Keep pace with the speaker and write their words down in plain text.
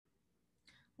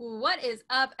What is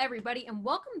up, everybody, and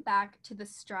welcome back to the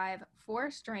Strive for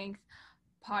Strength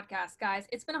podcast, guys.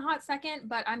 It's been a hot second,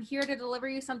 but I'm here to deliver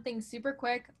you something super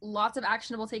quick, lots of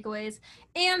actionable takeaways,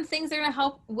 and things that are going to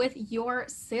help with your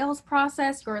sales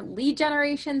process, your lead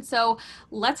generation. So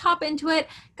let's hop into it.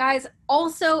 Guys,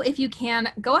 also, if you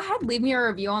can, go ahead, leave me a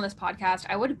review on this podcast.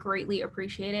 I would greatly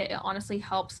appreciate it. It honestly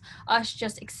helps us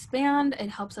just expand. It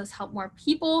helps us help more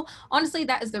people. Honestly,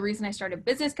 that is the reason I started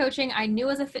business coaching. I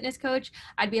knew as a fitness coach,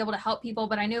 I'd be able to help people,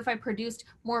 but I knew if I produced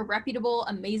more reputable,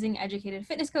 amazing, educated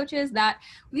fitness coaches, that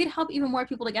we could help even more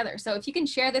people together. So if you can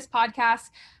share this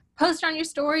podcast, post on your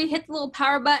story, hit the little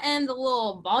power button, the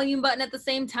little volume button at the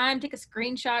same time, take a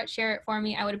screenshot, share it for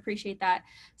me. I would appreciate that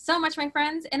so much, my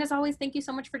friends. And as always, thank you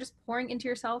so much for just pouring into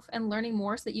yourself and learning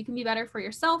more so that you can be better for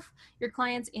yourself, your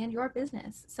clients, and your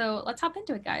business. So let's hop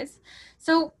into it, guys.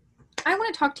 So I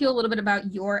want to talk to you a little bit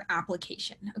about your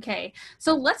application. Okay,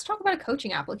 so let's talk about a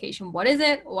coaching application. What is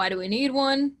it? Why do we need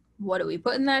one? What do we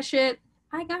put in that shit?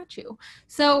 I got you.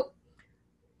 So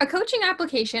a coaching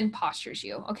application postures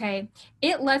you, okay?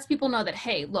 It lets people know that,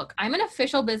 hey, look, I'm an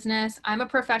official business, I'm a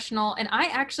professional, and I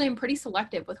actually am pretty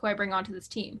selective with who I bring onto this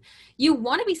team. You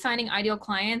want to be signing ideal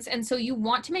clients, and so you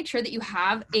want to make sure that you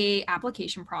have a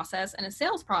application process and a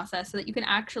sales process so that you can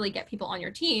actually get people on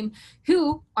your team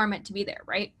who are meant to be there,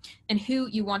 right? And who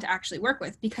you want to actually work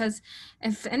with. Because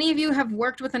if any of you have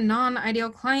worked with a non-ideal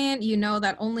client, you know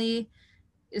that only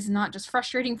is not just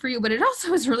frustrating for you, but it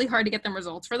also is really hard to get them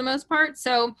results for the most part.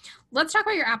 So let's talk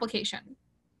about your application.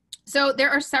 So there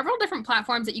are several different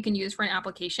platforms that you can use for an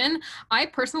application. I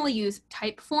personally use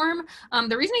Typeform.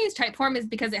 The reason I use Typeform is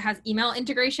because it has email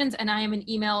integrations, and I am an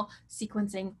email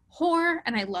sequencing whore,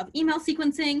 and I love email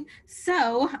sequencing.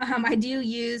 So I do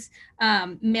use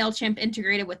MailChimp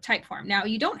integrated with Typeform. Now,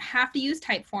 you don't have to use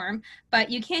Typeform, but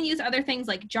you can use other things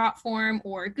like Jotform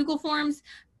or Google Forms.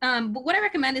 But what I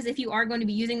recommend is if you are going to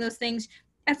be using those things,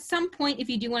 at some point, if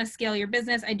you do want to scale your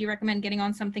business, I do recommend getting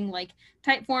on something like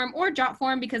Typeform or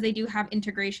Jotform because they do have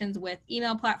integrations with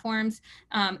email platforms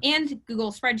and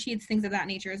Google spreadsheets, things of that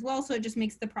nature as well. So it just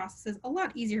makes the processes a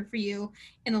lot easier for you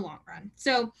in the long run.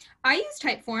 So I use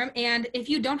Typeform, and if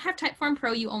you don't have Typeform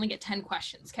Pro, you only get 10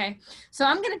 questions, okay? So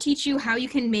I'm going to teach you how you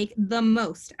can make the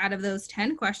most out of those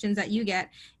 10 questions that you get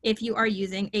if you are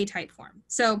using a Typeform.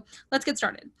 So let's get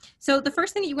started. So the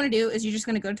first thing that you want to do is you're just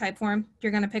going to go to Typeform.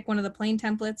 You're going to pick one of the plain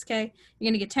templates, okay?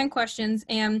 You're going to get 10 questions,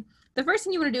 and the first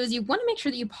thing you want to do is you want to make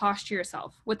sure that you posture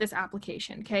yourself with this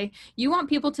application, okay? You want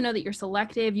people to know that you're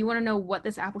selective. You want to know what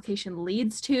this application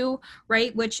leads to,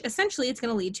 right? Which essentially it's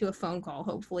going to lead to a phone call,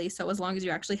 hopefully. So as long as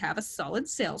you actually have a solid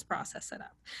sales process set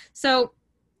up. So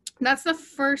that's the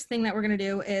first thing that we're going to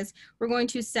do is we're going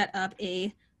to set up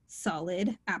a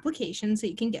solid application so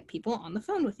you can get people on the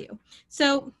phone with you.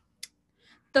 So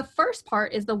the first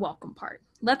part is the welcome part.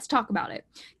 Let's talk about it.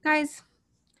 Guys,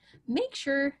 make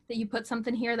sure that you put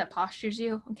something here that postures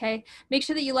you, okay? Make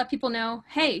sure that you let people know,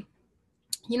 hey,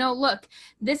 you know, look,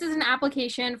 this is an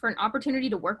application for an opportunity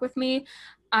to work with me.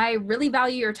 I really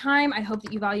value your time. I hope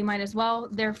that you value mine as well.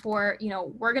 Therefore, you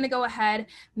know, we're going to go ahead,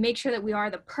 make sure that we are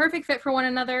the perfect fit for one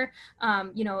another.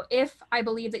 You know, if I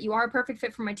believe that you are a perfect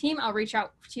fit for my team, I'll reach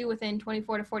out to you within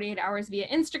 24 to 48 hours via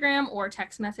Instagram or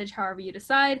text message, however you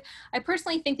decide. I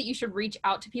personally think that you should reach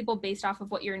out to people based off of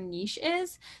what your niche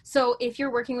is. So if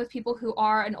you're working with people who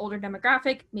are an older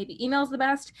demographic, maybe email's the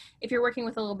best. If you're working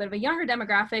with a little bit of a younger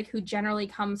demographic who generally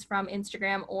comes from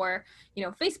Instagram or, you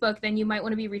know, Facebook, then you might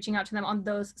want to be reaching out to them on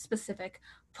those specific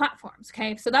platforms.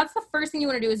 Okay. So that's the first thing you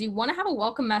want to do is you want to have a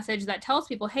welcome message that tells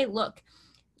people, hey, look,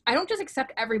 I don't just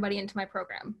accept everybody into my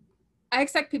program. I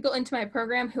accept people into my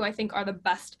program who I think are the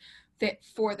best fit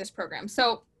for this program.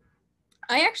 So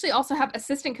I actually also have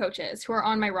assistant coaches who are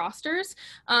on my rosters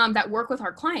that work with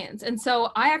our clients. And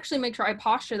so I actually make sure I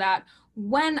posture that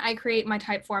when I create my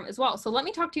Typeform as well. So let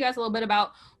me talk to you guys a little bit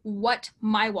about what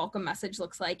my welcome message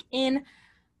looks like in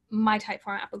my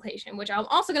Typeform application, which I'm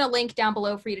also going to link down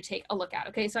below for you to take a look at.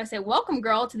 Okay, so I say, welcome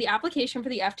girl to the application for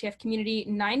the FTF Community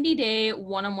 90-day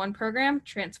one-on-one program,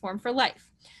 Transform for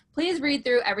Life. Please read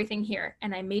through everything here.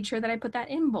 And I made sure that I put that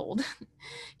in bold.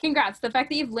 Congrats. The fact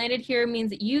that you've landed here means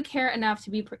that you care enough to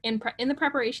be in the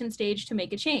preparation stage to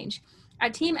make a change.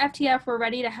 At Team FTF,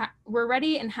 we're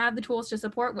ready and have the tools to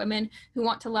support women who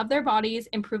want to love their bodies,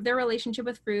 improve their relationship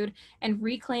with food, and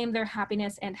reclaim their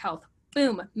happiness and health.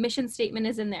 Boom, mission statement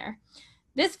is in there.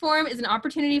 This forum is an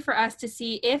opportunity for us to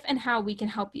see if and how we can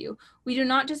help you. We do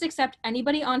not just accept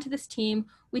anybody onto this team.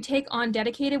 We take on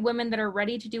dedicated women that are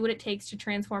ready to do what it takes to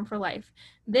transform for life.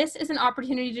 This is an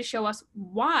opportunity to show us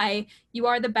why you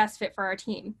are the best fit for our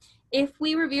team. If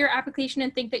we review your application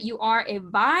and think that you are a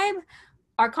vibe,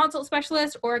 Our consult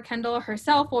specialist or Kendall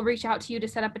herself will reach out to you to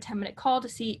set up a 10-minute call to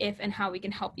see if and how we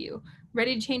can help you.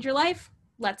 Ready to change your life?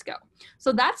 Let's go.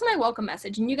 So that's my welcome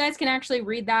message. And you guys can actually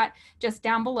read that just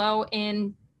down below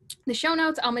in the show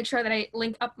notes. I'll make sure that I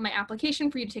link up my application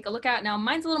for you to take a look at. Now,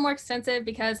 mine's a little more extensive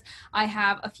because I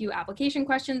have a few application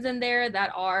questions in there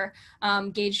that are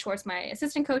gauged towards my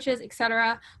assistant coaches,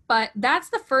 etc. But that's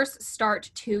the first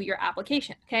start to your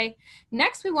application, okay?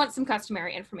 Next, we want some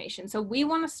customary information. So we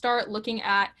want to start looking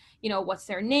at, what's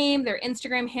their name, their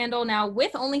Instagram handle. Now,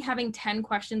 with only having 10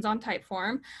 questions on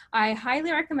Typeform, I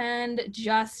highly recommend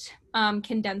just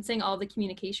condensing all the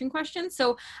communication questions.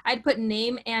 So I'd put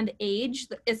name and age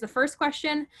is the first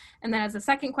question. And then as a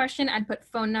second question, I'd put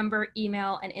phone number,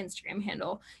 email, and Instagram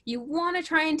handle. You want to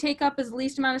try and take up as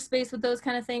least amount of space with those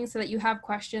kind of things so that you have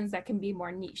questions that can be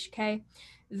more niche, okay?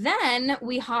 Then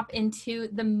we hop into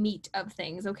the meat of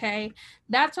things, okay?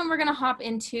 That's when we're gonna hop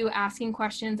into asking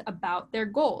questions about their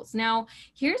goals. Now,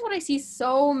 here's what I see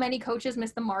so many coaches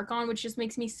miss the mark on, which just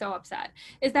makes me so upset,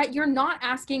 is that you're not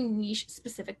asking niche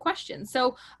specific questions.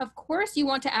 So of course you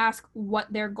want to ask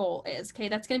what their goal is, okay?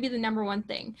 That's gonna be the number one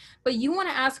thing. But you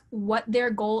wanna ask what their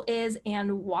goal is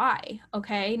and why,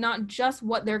 okay? Not just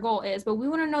what their goal is, but we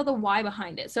wanna know the why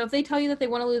behind it. So if they tell you that they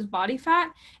wanna lose body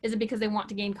fat, is it because they want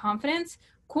to gain confidence?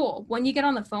 Cool. When you get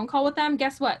on the phone call with them,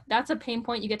 guess what? That's a pain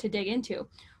point you get to dig into.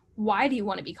 Why do you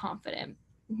want to be confident?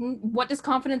 What does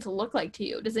confidence look like to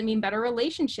you? Does it mean better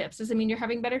relationships? Does it mean you're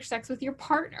having better sex with your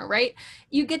partner, right?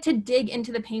 You get to dig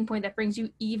into the pain point that brings you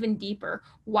even deeper.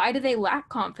 Why do they lack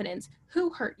confidence? Who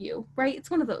hurt you, right? It's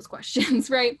one of those questions,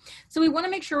 right? So we want to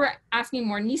make sure we're asking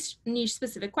more niche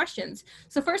specific questions.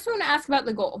 So first we want to ask about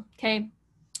the goal, okay?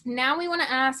 Now we want to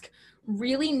ask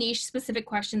really niche specific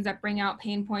questions that bring out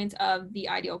pain points of the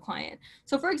ideal client.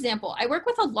 So for example, I work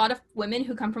with a lot of women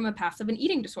who come from a passive and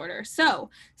eating disorder.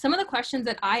 So some of the questions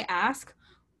that I ask,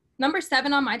 number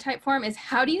 7 on my Typeform is,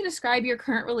 how do you describe your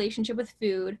current relationship with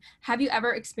food? Have you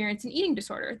ever experienced an eating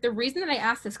disorder? The reason that I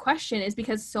ask this question is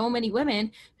because so many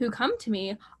women who come to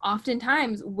me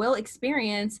oftentimes will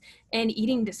experience an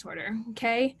eating disorder,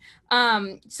 okay?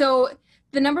 So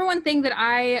the number one thing that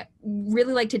I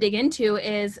really like to dig into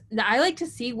is that I like to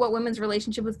see what women's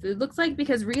relationship with food looks like,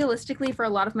 because realistically for a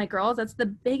lot of my girls, that's the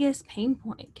biggest pain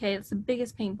point, okay? It's the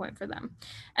biggest pain point for them.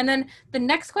 And then the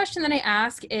next question that I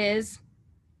ask is,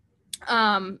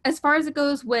 as far as it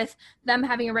goes with them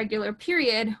having a regular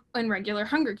period and regular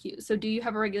hunger cues. So do you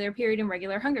have a regular period and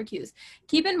regular hunger cues?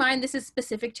 Keep in mind, this is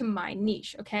specific to my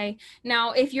niche, okay?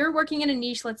 Now, if you're working in a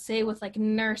niche, let's say with like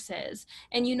nurses,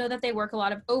 and you know that they work a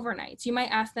lot of overnights, you might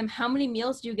ask them, how many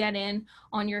meals do you get in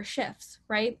on your shifts,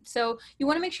 right? So you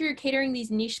wanna make sure you're catering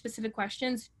these niche specific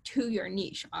questions to your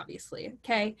niche, obviously,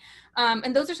 okay?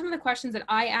 And those are some of the questions that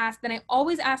I ask. Then I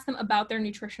always ask them about their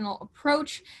nutritional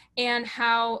approach and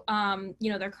how,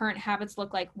 their current habits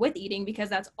look like with eating, because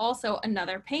that's also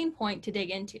another pain point to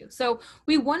dig into. So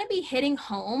we want to be hitting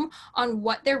home on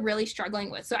what they're really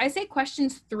struggling with. So I say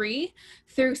questions 3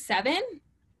 through 7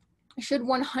 should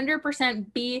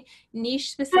 100% be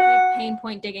niche specific pain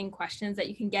point digging questions that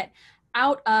you can get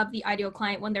out of the ideal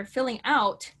client when they're filling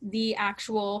out the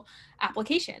actual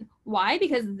application. Why?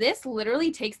 Because this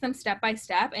literally takes them step by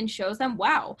step and shows them,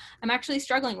 wow, I'm actually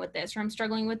struggling with this, or I'm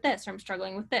struggling with this, or I'm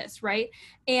struggling with this, right?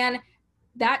 And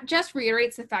that just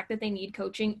reiterates the fact that they need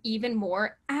coaching even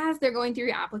more as they're going through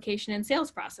your application and sales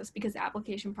process, because the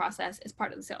application process is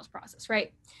part of the sales process,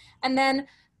 right? And then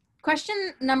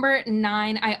question number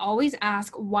 9, I always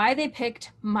ask why they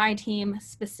picked my team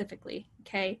specifically,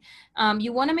 okay?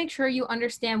 You wanna make sure you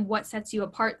understand what sets you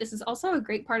apart. This is also a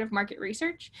great part of market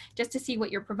research, just to see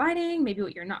what you're providing, maybe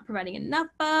what you're not providing enough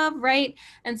of, right?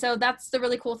 And so that's the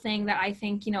really cool thing that I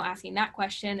think, asking that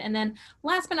question. And then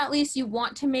last but not least, you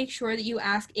want to make sure that you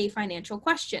ask a financial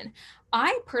question.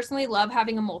 I personally love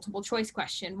having a multiple choice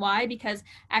question. Why? Because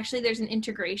actually there's an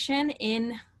integration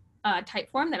in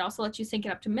Typeform that also lets you sync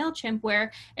it up to MailChimp,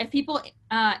 where if people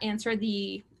answer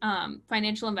the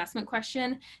financial investment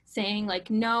question saying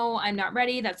like, no, I'm not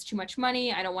ready, that's too much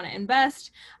money, I don't want to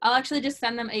invest, I'll actually just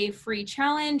send them a free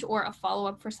challenge or a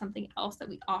follow-up for something else that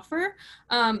we offer.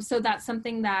 So that's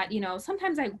something that,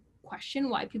 sometimes I question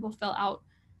why people fill out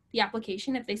the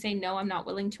application if they say, no, I'm not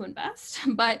willing to invest.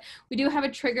 But we do have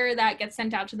a trigger that gets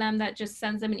sent out to them that just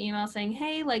sends them an email saying,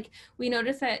 hey, like, we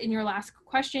noticed that in your last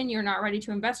question, you're not ready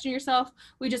to invest in yourself.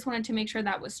 We just wanted to make sure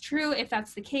that was true. If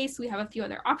that's the case, we have a few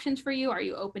other options for you. Are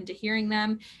you open to hearing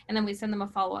them? And then we send them a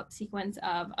follow-up sequence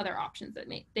of other options that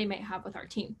they may have with our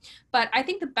team. But I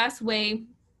think the best way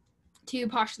to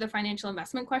posture the financial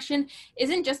investment question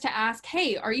isn't just to ask,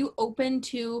 hey, are you open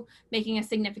to making a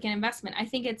significant investment? I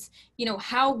think it's,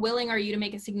 how willing are you to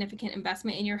make a significant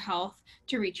investment in your health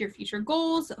to reach your future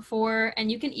goals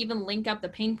and you can even link up the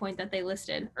pain point that they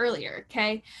listed earlier.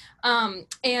 Okay.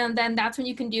 And then that's when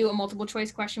you can do a multiple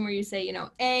choice question where you say,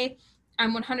 A,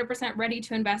 I'm 100% ready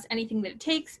to invest anything that it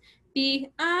takes. B,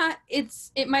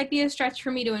 it might be a stretch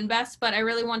for me to invest, but I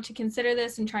really want to consider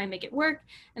this and try and make it work.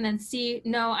 And then C,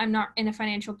 no, I'm not in a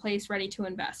financial place ready to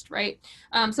invest, right?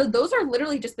 So those are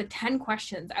literally just the 10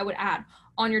 questions I would add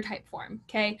on your type form,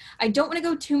 okay? I don't want to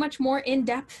go too much more in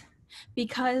depth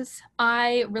because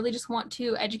I really just want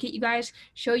to educate you guys,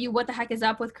 show you what the heck is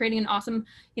up with creating an awesome,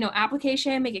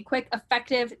 application, make it quick,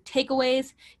 effective,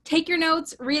 takeaways. Take your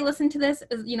notes, re-listen to this,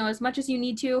 as much as you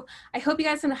need to. I hope you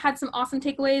guys have had some awesome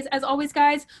takeaways. As always,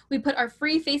 guys, we put our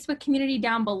free Facebook community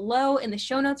down below in the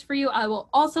show notes for you. I will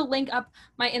also link up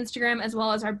my Instagram as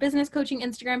well as our business coaching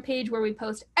Instagram page where we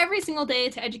post every single day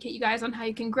to educate you guys on how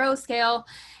you can grow, scale,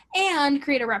 and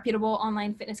create a reputable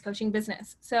online fitness coaching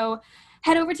business. So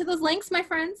head over to those links, my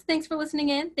friends. Thanks for listening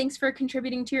in. Thanks for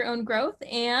contributing to your own growth,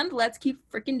 and let's keep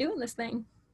freaking doing this thing.